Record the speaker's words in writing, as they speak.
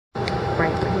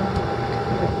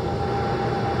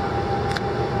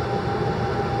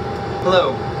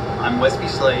Hello, I'm Wesby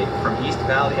Slade from East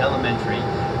Valley Elementary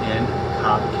in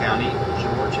Cobb County,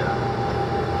 Georgia.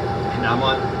 And I'm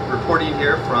reporting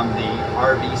here from the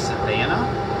RV Savannah.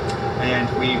 And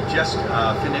we've just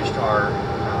finished our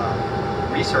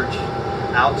research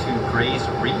out to Gray's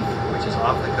Reef, which is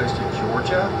off the coast of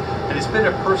Georgia. And it's been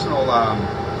a personal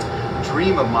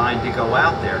dream of mine to go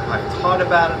out there. I've thought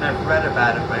about it and I've read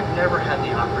about it, but I've never had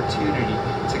the opportunity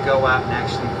to go out and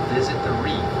actually visit the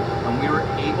reef. And we were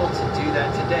able to do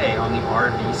that today on the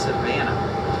RV Savannah.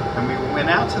 And we went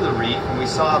out to the reef and we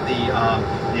saw the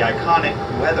iconic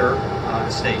weather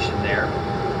station there.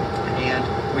 And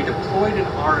we deployed an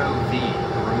ROV,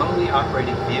 a remotely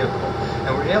operated vehicle.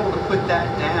 And we were able to put that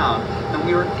down and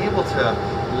we were able to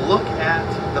look at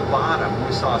the bottom.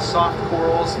 We saw soft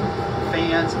corals and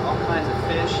fans and all kinds of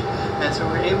fish. And so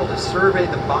we were able to survey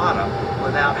the bottom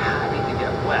without having to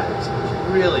get wet. So it was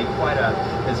really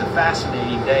it was a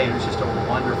fascinating day. It was just a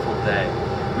wonderful day.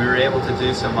 We were able to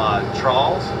do some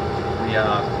trawls. We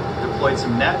deployed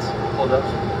some nets, pulled up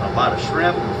a lot of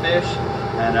shrimp and fish,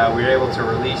 and we were able to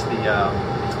release the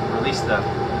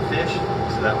fish.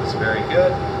 So that was very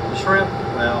good. The shrimp,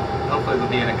 well, hopefully they'll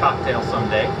be in a cocktail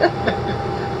someday.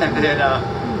 And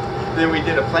then we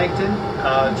did a plankton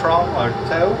trawl or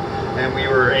tow, and we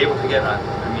were able to get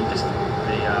just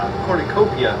a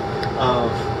cornucopia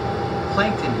of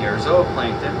plankton here,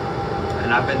 zooplankton,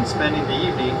 and I've been spending the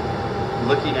evening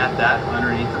looking at that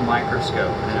underneath the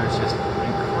microscope, and there's just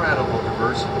incredible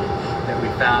diversity that we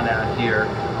found out here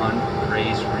on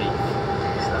Gray's Reef.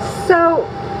 So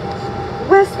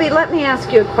Wesby, let me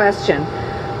ask you a question.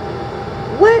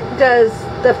 What does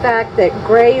the fact that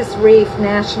Gray's Reef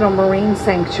National Marine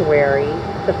Sanctuary,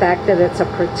 the fact that it's a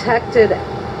protected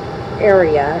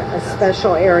area, a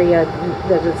special area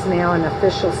that is now an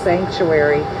official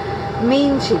sanctuary,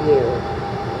 mean to you?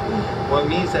 Well, it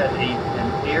means that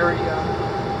an area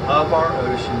of our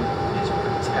ocean is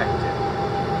protected.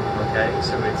 Okay,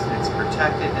 so it's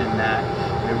protected in that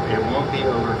it won't be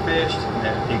overfished, and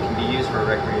that it can be used for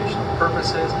recreational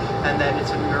purposes, and that it's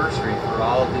a nursery for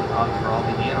all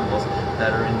the animals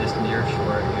that are in this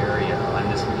nearshore area, on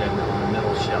the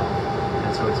middle shelf.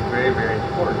 And so it's very, very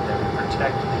important that we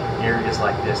protect areas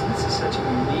like this. This is such a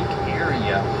unique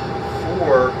area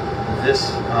for this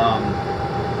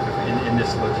in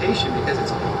this location because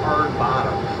it's a hard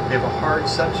bottom. We have a hard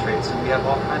substrate, so we have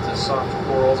all kinds of soft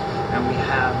corals, and we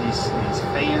have these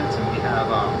fans, and we have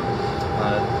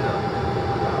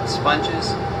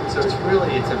sponges. So it's a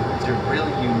really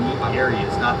unique area.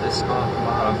 It's not this soft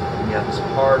bottom. We have this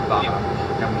hard bottom,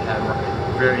 and we have a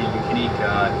very unique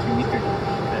community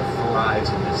that thrives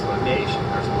in this location.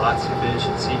 There's lots of fish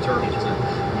and sea turtles, and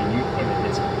you name it,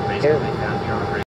 it's basically found here on Gray's.